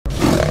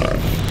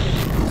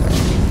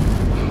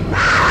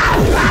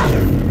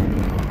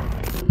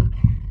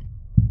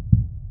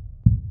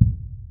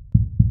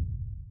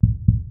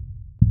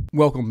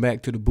Welcome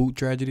back to the Boot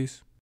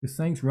Tragedies. The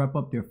Saints wrap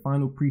up their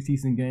final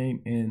preseason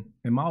game, and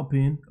in my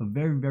opinion, a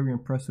very, very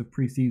impressive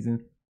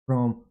preseason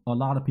from a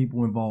lot of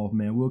people involved,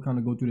 man. We'll kind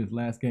of go through this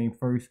last game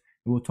first,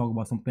 and we'll talk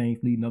about some things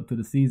leading up to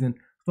the season.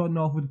 Starting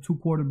off with the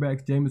two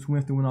quarterbacks, Jameis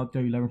Winston went out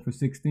there 11 for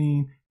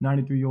 16,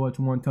 93 yards,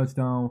 1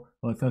 touchdown,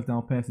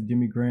 touchdown pass to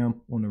Jimmy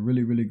Graham on a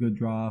really, really good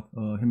drive.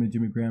 Him and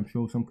Jimmy Graham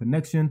showed some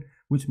connection,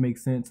 which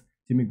makes sense.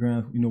 Jimmy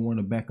Graham, one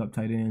of the backup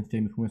tight ends,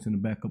 Jameis Winston, the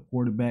backup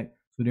quarterback.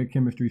 So their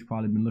chemistry's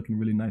probably been looking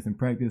really nice in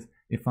practice.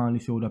 It finally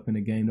showed up in the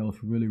game. That was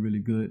really, really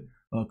good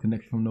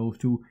connection from those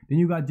two. Then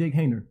you got Jake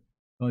Haener.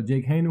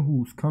 Jake Haener,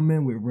 who's come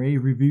in with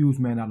rave reviews,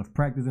 man, out of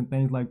practice and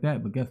things like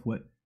that. But guess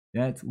what?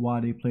 That's why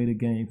they play the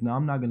games. Now,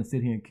 I'm not going to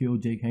sit here and kill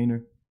Jake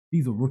Haener.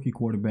 He's a rookie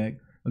quarterback,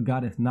 a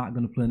guy that's not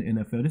going to play in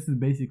the NFL. This is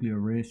basically a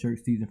red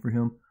shirt season for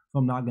him. So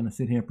I'm not going to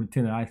sit here and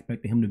pretend that I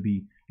expected him to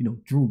be,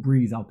 Drew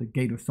Brees out the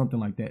gate or something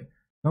like that.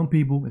 Some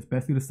people,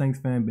 especially the Saints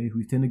fan base,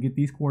 we tend to get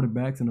these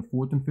quarterbacks in the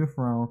 4th and 5th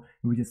round,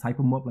 and we just hype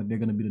them up like they're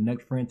going to be the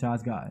next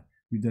franchise guy.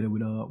 We did it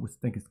with, I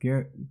think it's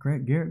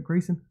Garrett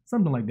Grayson,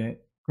 something like that.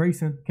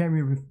 Grayson, can't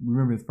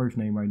remember his first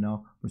name right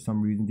now for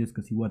some reason, just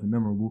because he wasn't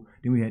memorable.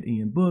 Then we had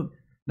Ian Book.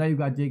 Now you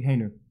got Jake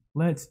Haener.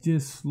 Let's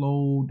just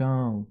slow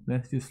down.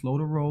 Let's just slow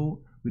the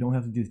road. We don't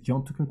have to just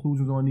jump to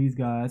conclusions on these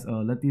guys.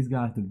 Let these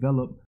guys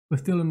develop. But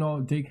still in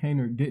all, Jake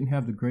Haener didn't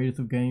have the greatest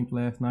of games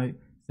last night.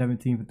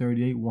 17 for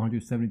 38,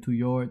 172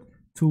 yards.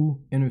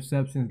 2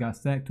 interceptions, got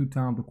sacked 2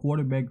 times. The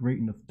quarterback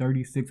rating of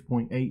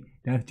 36.8.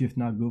 That's just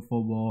not good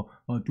football.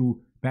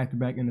 Through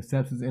back-to-back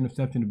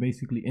interception to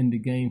basically end the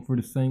game for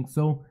the Saints.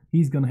 So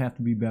he's going to have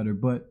to be better.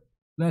 But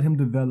let him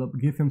develop.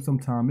 Give him some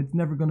time. It's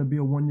never going to be a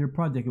 1-year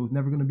project. It was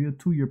never going to be a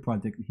 2-year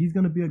project. He's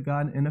going to be a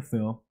guy in the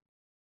NFL.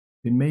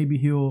 Then maybe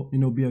he'll,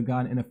 be a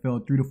guy in the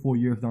NFL 3 to 4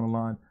 years down the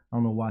line. I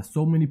don't know why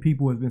so many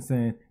people have been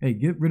saying, hey,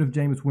 get rid of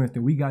Jameis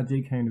Winston. We got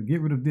Jake Haener.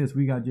 Get rid of this.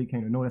 We got Jake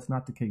Haener. No, that's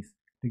not the case.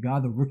 The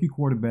guy's a rookie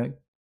quarterback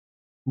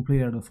who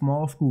played at a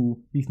small school.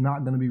 He's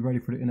not going to be ready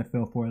for the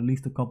NFL for at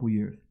least a couple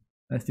years.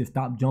 Let's just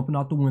stop jumping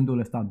out the window.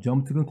 Let's stop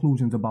jumping to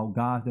conclusions about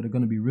guys that are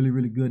going to be really,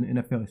 really good in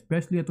the NFL,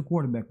 especially at the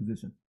quarterback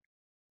position.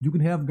 You can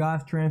have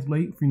guys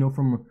translate,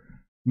 from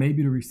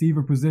maybe the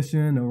receiver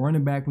position, a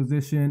running back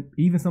position,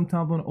 even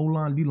sometimes on the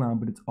O-line, D-line,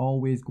 but it's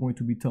always going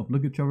to be tough.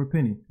 Look at Trevor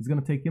Penny. It's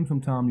going to take him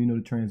some time,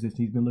 to transition.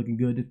 He's been looking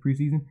good this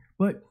preseason,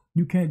 but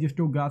you can't just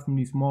throw guys from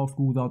these small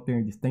schools out there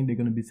and just think they're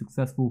going to be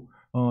successful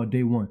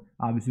day one.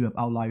 Obviously, you have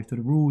outliers to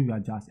the rule. You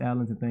got Josh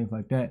Allen and things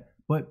like that,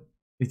 but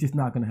it's just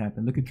not going to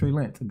happen. Look at Trey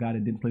Lance, a guy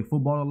that didn't play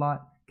football a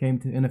lot, came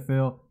to the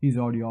NFL. He's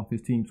already off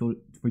his team. So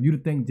for you to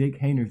think Jake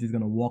Haener is just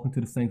going to walk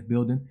into the Saints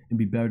building and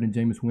be better than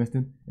Jameis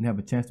Winston and have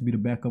a chance to be the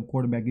backup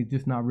quarterback is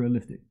just not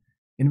realistic.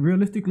 And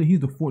realistically, he's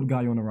the 4th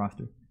guy on the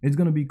roster. It's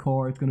going to be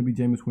Carr. It's going to be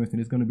Jameis Winston.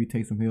 It's going to be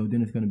Taysom Hill.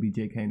 Then it's going to be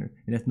Jake Haener.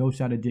 And that's no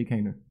shot at Jake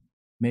Haener.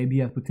 Maybe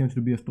he has potential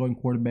to be a starting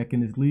quarterback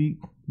in this league,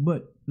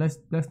 but let's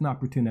not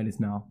pretend that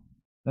it's now.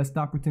 Let's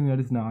stop pretending that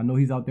it's now. I know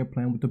he's out there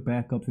playing with the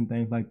backups and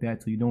things like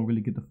that, so you don't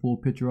really get the full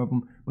picture of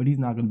him, but he's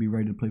not going to be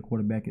ready to play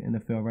quarterback in the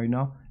NFL right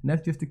now, and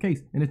that's just the case.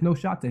 And there's no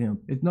shot to him.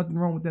 There's nothing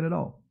wrong with that at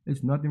all.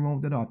 There's nothing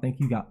wrong with that at all. I think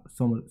he got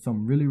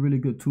some really, really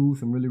good tools,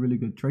 some really, really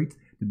good traits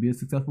to be a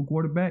successful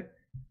quarterback.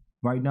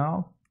 Right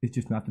now, it's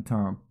just not the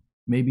time.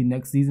 Maybe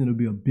next season it'll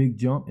be a big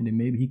jump, and then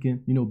maybe he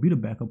can, be the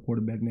backup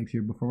quarterback next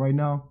year. But for right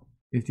now,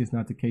 it's just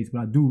not the case. But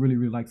I do really,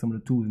 really like some of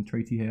the tools and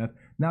traits he has.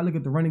 Now look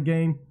at the running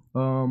game.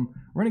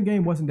 Running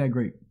game wasn't that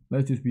great.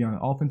 Let's just be honest.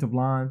 Offensive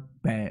line,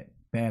 bad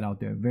out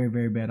there. Very,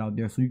 very bad out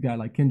there. So you got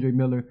like Kendrick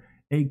Miller,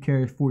 8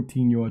 carries,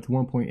 14 yards,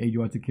 1.8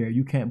 yards a carry.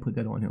 You can't put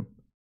that on him.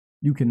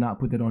 You cannot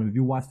put that on him. If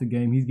you watch the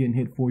game, he's getting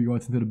hit 4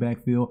 yards into the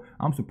backfield.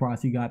 I'm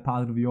surprised he got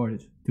positive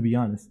yardage, to be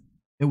honest.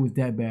 It was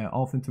that bad.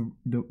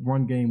 The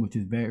run game was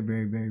just very,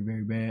 very, very,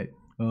 very bad.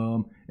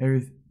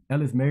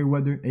 Ellis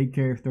Merriweather, 8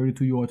 carries,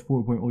 32 yards,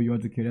 4.0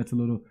 yards a carry. That's a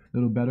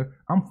little better.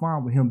 I'm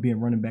fine with him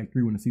being running back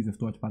 3 when the season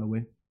starts, by the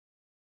way.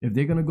 If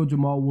they're going to go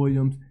Jamal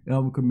Williams,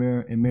 Alvin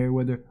Kamara, and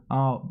Merriweather,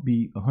 I'll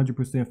be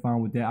 100%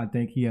 fine with that. I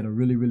think he had a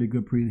really, really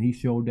good preseason. He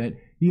showed that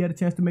he had a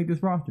chance to make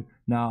this roster.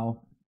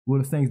 Now, will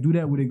the Saints do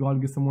that? Will they go out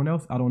and get someone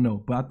else? I don't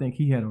know. But I think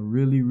he had a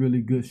really,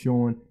 really good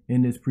showing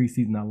in this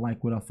preseason. I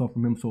like what I saw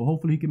from him. So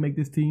hopefully he can make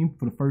this team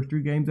for the first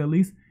 3 games at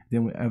least.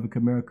 Then when Alvin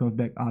Kamara comes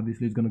back,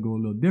 obviously it's going to go a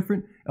little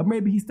different. Or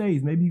maybe he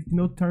stays. Maybe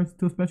he turns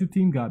to a special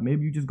team guy.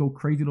 Maybe you just go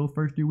crazy those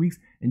first 3 weeks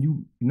and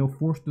you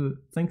force the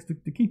Saints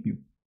to keep you.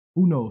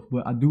 Who knows?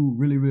 But I do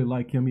really, really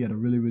like him. He had a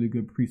really, really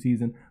good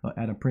preseason.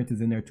 Adam Prentice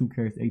in there, 2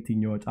 carries,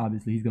 18 yards.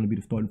 Obviously, he's going to be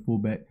the starting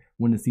fullback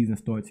when the season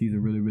starts. He's a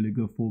really, really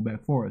good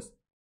fullback for us.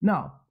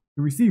 Now,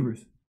 the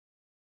receivers.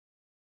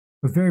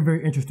 A very,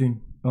 very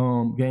interesting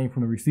game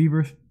from the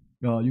receivers.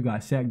 You got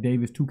Shaq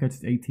Davis, 2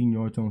 catches, 18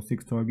 yards on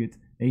 6 targets.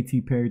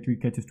 A.T. Perry, 3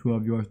 catches,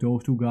 12 yards.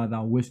 Those 2 guys,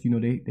 I wish,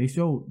 they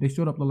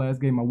showed up the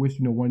last game. I wish,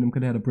 one of them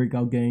could have had a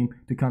breakout game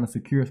to kind of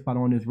secure a spot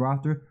on this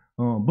roster.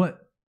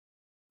 But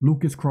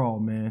Lucas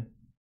Krull, man.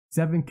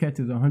 7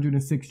 catches,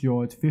 106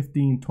 yards,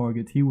 15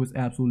 targets. He was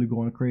absolutely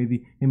going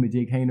crazy. Him and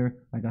Jake Haener,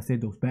 like I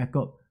said, those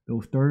backup,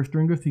 those third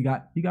stringers, he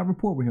got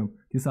rapport with him.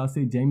 Just how I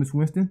say Jameis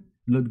Winston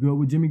looked good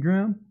with Jimmy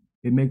Graham.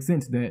 it makes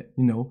sense that,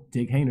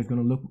 Jake Hayner's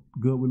going to look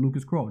good with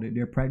Lucas Crawl.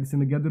 They're practicing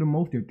together the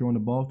most. They're throwing the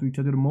balls to each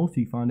other the most.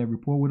 He found that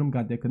rapport with him,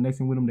 got that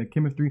connection with him, that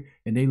chemistry,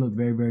 and they look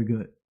very, very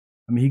good.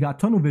 I mean, he got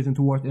tunnel vision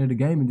towards the end of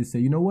the game and just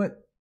said, you know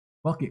what?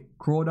 Fuck it.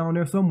 Crawl down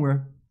there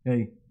somewhere.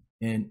 Hey,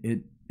 and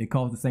it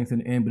cost the Saints in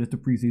the end, but it's the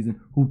preseason.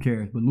 Who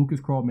cares? But Lucas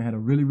Crawl, man, had a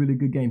really, really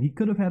good game. He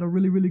could have had a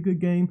really, really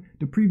good game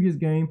the previous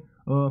game,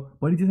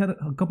 but he just had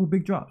a couple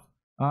big drops.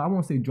 I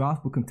won't say drops,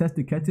 but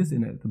contested catches,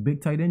 and as a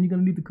big tight end, you're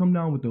going to need to come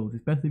down with those,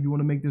 especially if you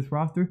want to make this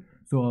roster.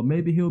 So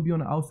maybe he'll be on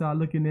the outside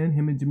looking in.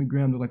 Him and Jimmy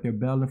Graham look like they're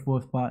battling for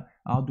a spot.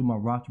 I'll do my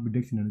roster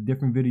prediction in a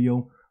different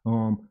video.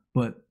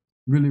 But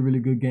really, really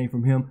good game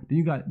from him. Then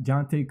you got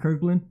Jonte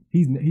Kirkland.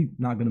 He's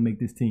not going to make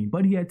this team,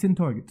 but he had 10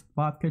 targets,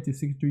 5 catches,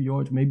 63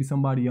 yards. Maybe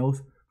somebody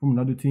else from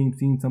another team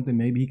seen something.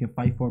 Maybe he can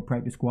fight for a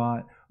practice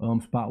squad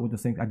spot with the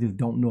Saints. I just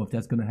don't know if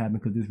that's going to happen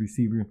because this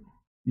receiver,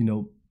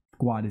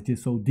 squad is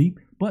just so deep.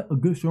 But a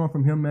good showing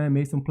from him, man.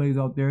 Made some plays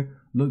out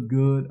there, looked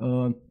good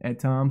at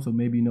times. So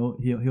maybe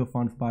he'll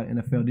find a spot in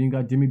the NFL. Then you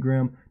got Jimmy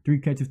Graham, 3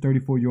 catches,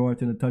 34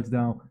 yards, and a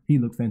touchdown. He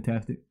looks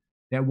fantastic.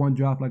 That one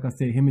drop, like I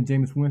said, him and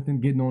Jameis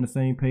Winston getting on the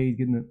same page,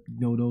 getting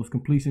those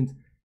completions,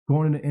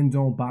 going in the end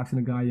zone,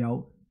 boxing the guy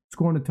out,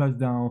 scoring a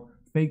touchdown,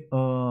 fake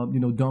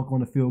dunk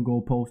on the field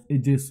goal post.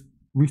 It just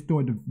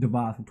restored the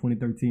vibes from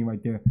 2013 right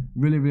there.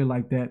 Really, really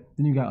like that.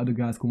 Then you got other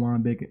guys,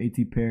 Kawan Baker,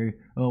 A.T. Perry,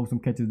 with some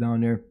catches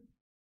down there.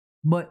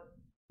 But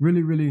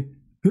really, really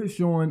good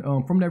showing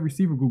from that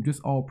receiver group,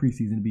 just all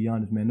preseason, to be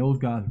honest, man. Those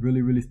guys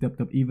really, really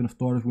stepped up. Even the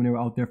starters, when they were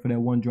out there for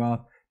that one drive,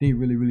 they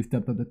really, really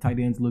stepped up. The tight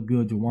ends look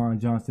good. Jawan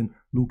Johnson,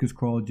 Lucas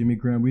Crawl, Jimmy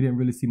Graham. We didn't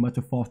really see much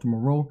of Foster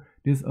Moreau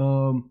this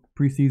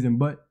preseason,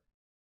 but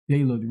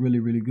they looked really,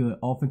 really good.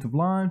 Offensive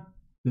line,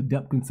 the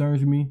depth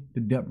concerns me.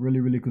 The depth really,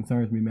 really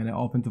concerns me, man. That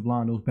offensive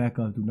line, those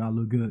backups do not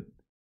look good.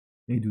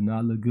 They do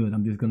not look good.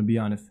 I'm just going to be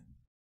honest.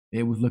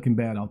 It was looking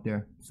bad out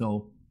there.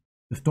 So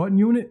the starting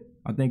unit,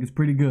 I think it's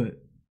pretty good.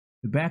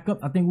 The backup,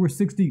 I think we're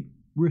 6 deep.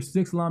 We're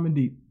 6 linemen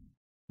deep.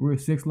 We're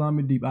 6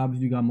 linemen deep.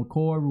 Obviously, you got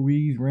McCoy,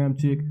 Ruiz,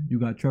 Ramchick. You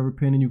got Trevor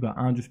Penning. You got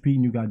Andres Pete.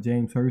 And you got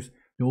James Hurst.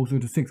 Those are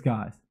the 6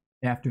 guys.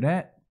 After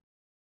that,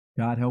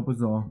 God help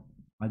us all.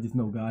 I just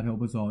know God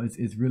help us all.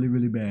 It's really,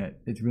 really bad.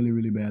 It's really,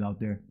 really bad out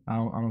there. I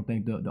don't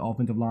think the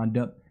offensive line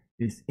depth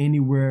is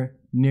anywhere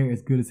near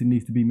as good as it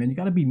needs to be, man. You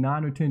got to be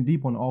 9 or 10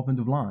 deep on the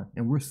offensive line,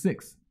 and we're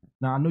 6.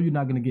 Now, I know you're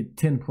not going to get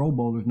 10 Pro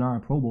Bowlers,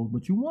 9 Pro Bowls,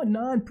 but you want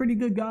 9 pretty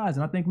good guys,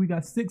 and I think we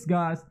got 6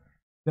 guys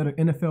that are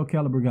NFL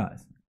caliber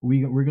guys.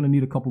 We're going to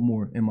need a couple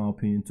more, in my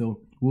opinion.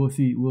 So we'll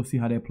see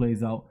how that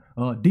plays out.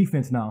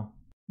 Defense now.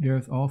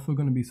 There's also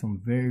going to be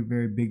some very,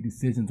 very big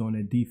decisions on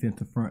that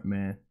defensive front,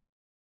 man.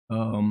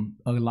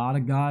 A lot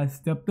of guys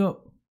stepped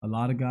up. A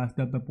lot of guys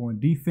stepped up on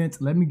defense.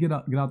 Let me get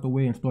out the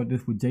way and start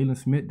this with Jalen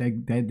Smith.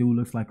 That dude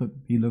looks like a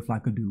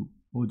dude.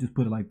 We'll just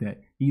put it like that.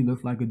 He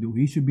looks like a dude.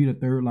 He should be the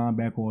 3rd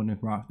linebacker on this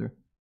roster.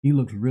 He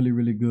looks really,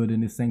 really good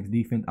in this Saints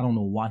defense. I don't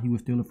know why he was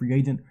still a free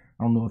agent.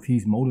 I don't know if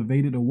he's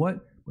motivated or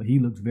what, but he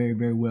looks very,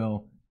 very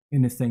well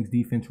in the Saints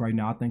defense right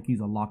now. I think he's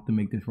a lock to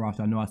make this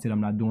roster. I know I said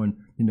I'm not doing,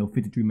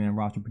 53-man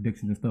roster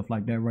predictions and stuff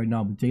like that right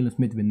now, but Jalen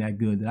Smith's been that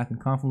good that I can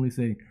confidently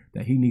say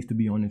that he needs to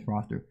be on this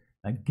roster.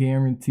 Like,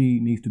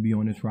 guaranteed needs to be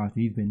on this roster.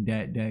 He's been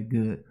that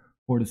good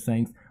for the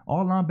Saints.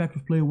 All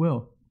linebackers play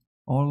well.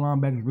 All the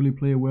linebackers really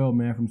played well,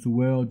 man. From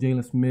Sewell,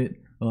 Jalen Smith,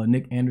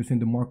 Nick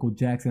Anderson, DeMarco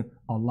Jackson.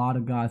 A lot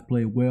of guys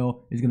played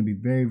well. It's going to be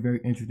very,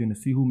 very interesting to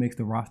see who makes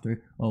the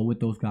roster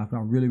with those guys. But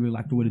I really, really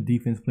like the way the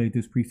defense played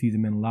this preseason,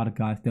 man. A lot of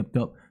guys stepped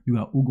up. You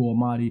got Ugo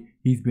Amadi.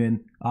 He's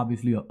been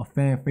obviously a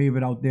fan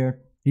favorite out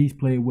there. He's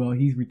played well.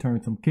 He's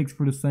returned some kicks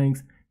for the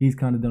Saints. He's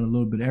kind of done a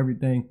little bit of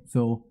everything.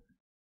 So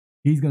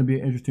he's going to be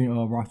an interesting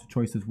roster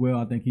choice as well.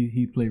 I think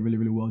he played really,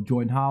 really well.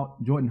 Jordan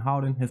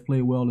Howden has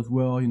played well as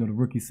well. The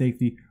rookie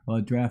safety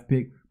draft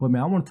pick. But,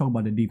 man, I want to talk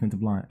about the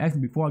defensive line.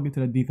 Actually, before I get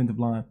to that defensive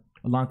line,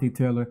 Alante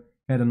Taylor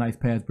had a nice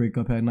pass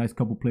breakup, had a nice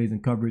couple plays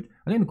in coverage.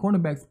 I think the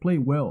cornerbacks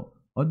played well.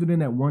 Other than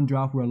that one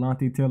drop where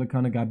Alante Taylor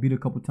kind of got beat a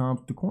couple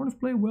times, the corners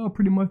played well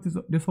pretty much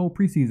this whole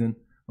preseason.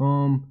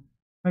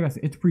 Like I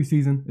said, it's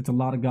preseason. It's a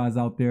lot of guys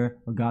out there.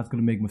 A guy's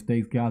going to make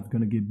mistakes. Guys are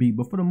going to get beat.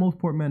 But for the most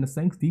part, man, the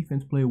Saints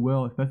defense played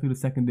well, especially the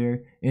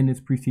secondary in this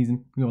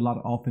preseason. A lot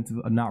of offenses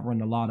are not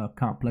running a lot of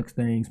complex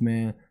things,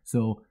 man.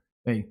 So,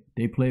 hey,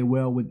 they played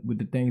well with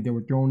the things that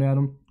were thrown at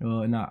them.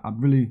 And I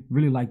really,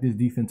 really like this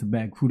defensive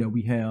back crew that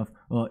we have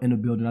in the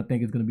building. I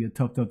think it's going to be a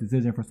tough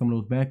decision for some of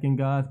those back-end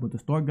guys. But the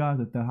start guys,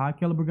 the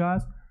high-caliber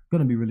guys,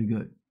 going to be really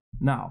good.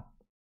 Now,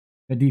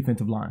 the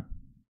defensive line.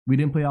 We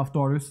didn't play our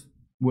starters.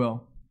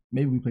 Well,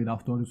 maybe we played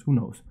out starters. Who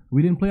knows?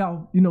 We didn't play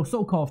out,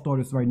 so-called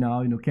starters right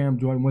now. Cam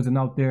Jordan wasn't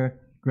out there.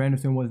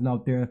 Granderson wasn't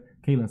out there.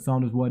 Kalen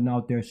Saunders wasn't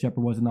out there.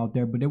 Shepard wasn't out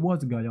there. But there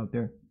was a guy out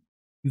there.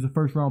 He's a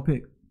first-round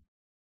pick.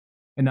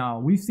 And now,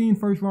 we've seen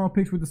first-round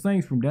picks with the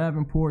Saints, from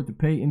Davenport to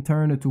Peyton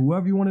Turner to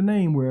whoever you want to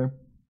name, where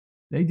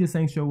they just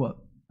ain't show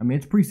up. I mean,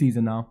 it's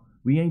preseason now.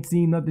 We ain't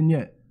seen nothing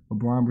yet. But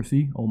Brian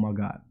Bresee, oh my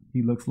God.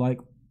 He looks like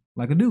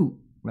a dude.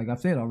 Like I've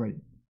said already.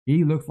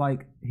 He looks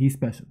like he's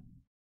special.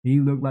 He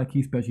looked like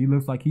he's special. He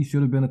looks like he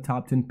should have been a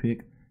top 10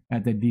 pick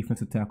at that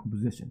defensive tackle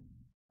position.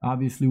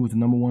 Obviously, was the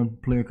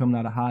 #1 player coming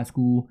out of high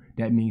school.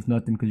 That means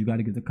nothing because you got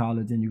to get to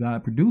college and you got to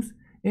produce.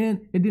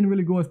 And it didn't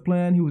really go as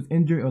planned. He was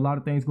injured. A lot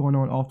of things going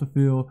on off the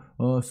field.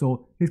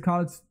 So his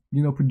college,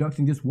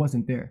 production just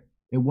wasn't there.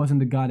 It wasn't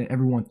the guy that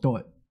everyone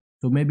thought.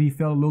 So maybe he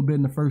fell a little bit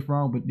in the first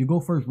round. But you go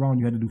first round,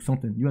 you had to do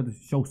something. You had to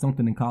show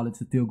something in college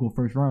to still go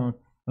first round.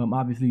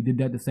 Obviously, he did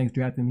that. The Saints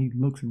drafted him. He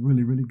looks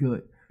really, really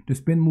good. The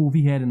spin move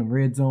he had in the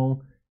red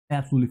zone,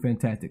 absolutely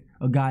fantastic.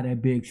 A guy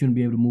that big shouldn't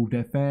be able to move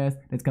that fast.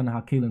 That's kind of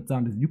how Kalen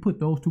Saunders. You put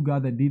those two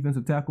guys at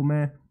defensive tackle,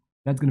 man,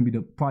 that's going to be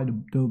probably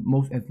the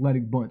most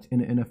athletic bunch in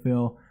the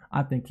NFL.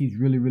 I think he's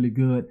really, really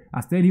good.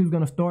 I said he was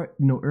going to start,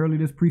 early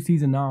this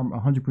preseason. Now I'm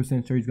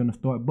 100% sure he's going to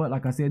start. But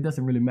like I said, it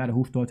doesn't really matter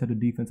who starts at the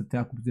defensive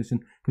tackle position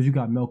because you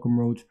got Malcolm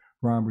Roach,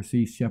 Brian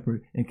Bresee,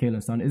 Shepard, and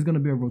Kalen Saunders. It's going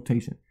to be a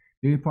rotation.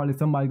 Somebody's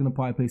going to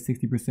probably play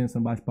 60%.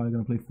 Somebody's probably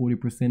going to play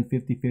 40%,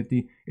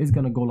 50-50. It's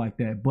going to go like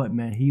that. But,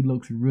 man, he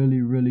looks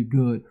really, really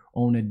good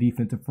on that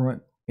defensive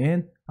front.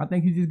 And I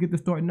think he just get the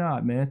start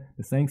nod, man.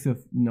 The Saints have,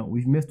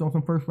 we've missed on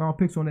some first-round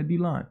picks on that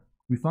D-line.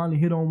 We finally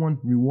hit on one.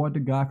 Reward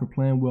the guy for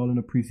playing well in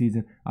the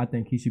preseason. I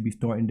think he should be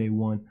starting day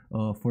one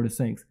for the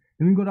Saints.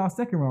 Then we go to our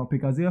second-round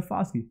pick, Isaiah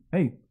Foskey.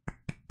 Hey,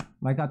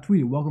 like I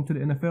tweeted, welcome to the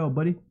NFL,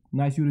 buddy.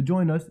 Nice you to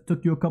join us. It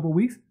took you a couple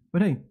weeks,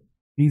 but hey,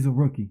 he's a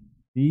rookie.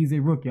 He's a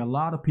rookie. A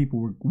lot of people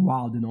were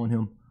wilding on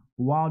him.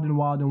 Wilding.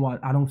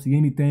 I don't see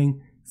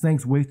anything.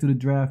 Saints wasted a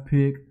draft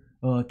pick.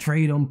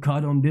 Trade him,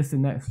 cut him, this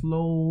and that.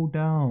 Slow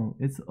down.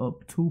 It's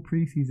up 2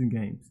 preseason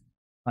games.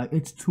 Like,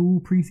 it's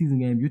 2 preseason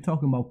games. You're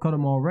talking about cut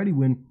him already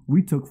when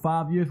we took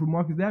 5 years with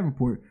Marcus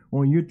Davenport.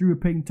 On year 3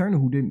 with Peyton Turner,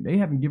 they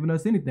haven't given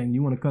us anything.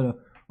 You want to cut a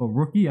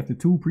rookie after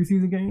 2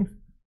 preseason games?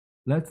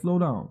 Let's slow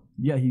down.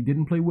 Yeah, he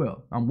didn't play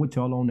well. I'm with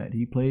y'all on that.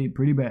 He played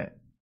pretty bad.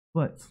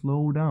 But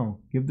slow down.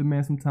 Give the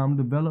man some time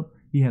to develop.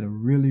 He had a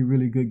really,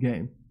 really good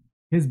game.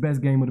 His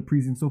best game of the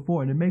preseason so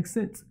far, and it makes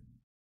sense.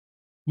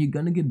 You're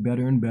going to get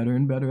better and better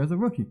and better as a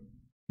rookie.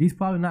 He's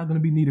probably not going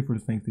to be needed for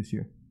the Saints this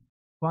year.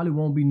 Probably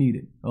won't be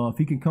needed. If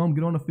he can come,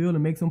 get on the field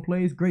and make some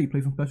plays, great.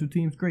 Play some special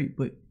teams, great.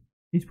 But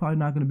he's probably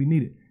not going to be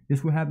needed. This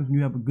is what happens when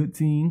you have a good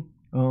team.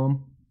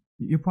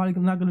 You're probably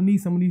not going to need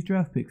some of these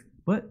draft picks.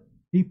 But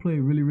he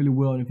played really, really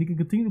well. And if he can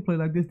continue to play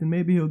like this, then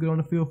maybe he'll get on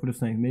the field for the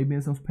Saints. Maybe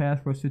in some pass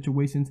rush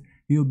situations,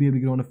 he'll be able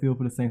to get on the field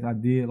for the Saints. I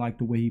did like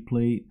the way he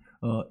played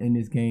in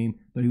this game.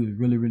 But he was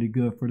really, really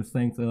good for the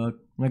Saints.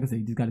 Like I said,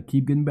 you just got to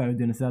keep getting better.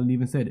 Dennis Allen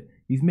even said it.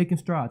 He's making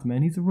strides,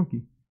 man. He's a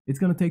rookie. It's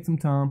going to take some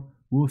time.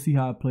 We'll see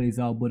how it plays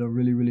out, but a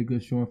really, really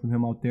good showing from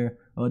him out there.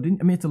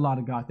 It's a lot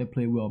of guys that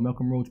play well.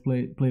 Malcolm Roach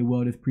played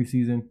well this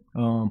preseason.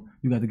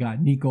 You got the guy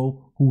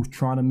Nico, who's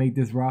trying to make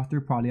this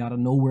roster, probably out of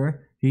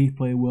nowhere. He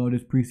played well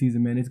this preseason,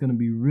 man. It's going to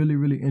be really,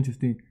 really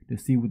interesting to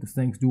see what the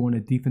Saints do on the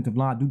defensive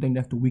line. I do think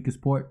that's the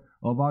weakest part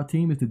of our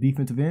team is the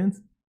defensive ends.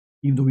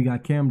 Even though we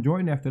got Cam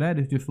Jordan after that,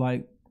 it's just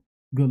like,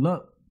 good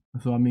luck.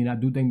 So, I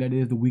do think that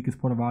is the weakest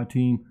part of our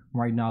team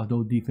right now is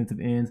those defensive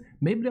ends.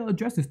 Maybe they'll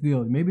address it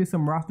still. Maybe it's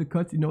some roster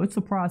cuts. It's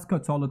surprise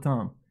cuts all the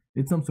time.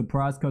 It's some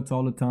surprise cuts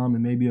all the time,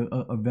 and maybe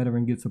a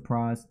veteran gets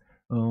surprise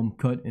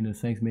cut, and the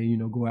Saints may,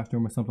 go after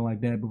him or something like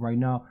that. But right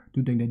now, I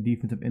do think that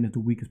defensive end is the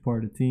weakest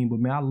part of the team. But,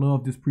 man, I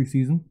love this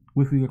preseason.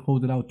 Wish we could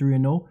close it out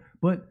 3-0.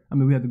 But,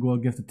 we have to go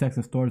against the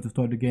Texans starters to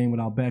start the game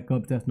without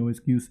backups. That's no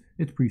excuse.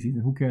 It's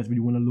preseason. Who cares if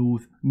you win or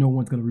lose? No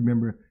one's going to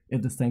remember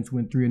if the Saints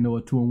win 3-0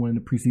 or 2-1 in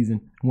the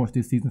preseason once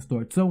this season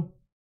starts. So,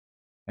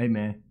 hey,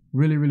 man,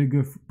 really, really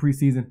good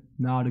preseason.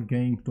 Now the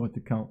game starts to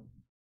count.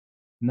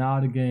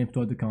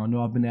 I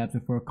know I've been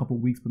absent for a couple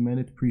weeks, but, man,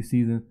 it's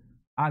preseason.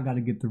 I got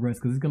to get the rest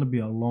because it's going to be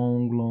a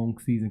long, long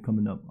season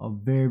coming up. A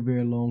very,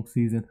 very long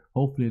season.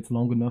 Hopefully, it's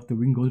long enough that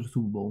we can go to the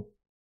Super Bowl.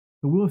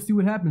 So, we'll see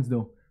what happens,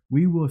 though.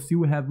 We will see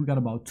what happens. We got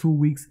about 2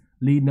 weeks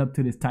leading up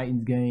to this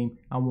Titans game.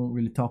 I won't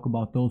really talk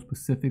about those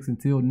specifics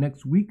until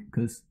next week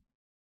because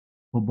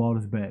football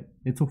is back.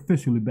 It's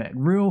officially back.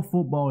 Real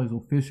football is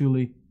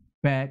officially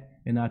back,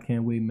 and I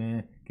can't wait,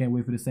 man. Can't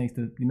wait for the Saints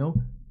to,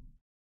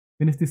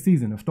 finish this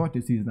season or start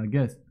this season, I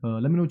guess.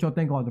 Let me know what y'all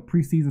think about the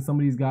preseason. Some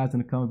of these guys in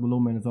the comments below,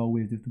 man. As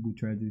always, this is the Boot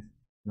Tragedies,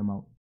 and I'm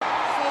out.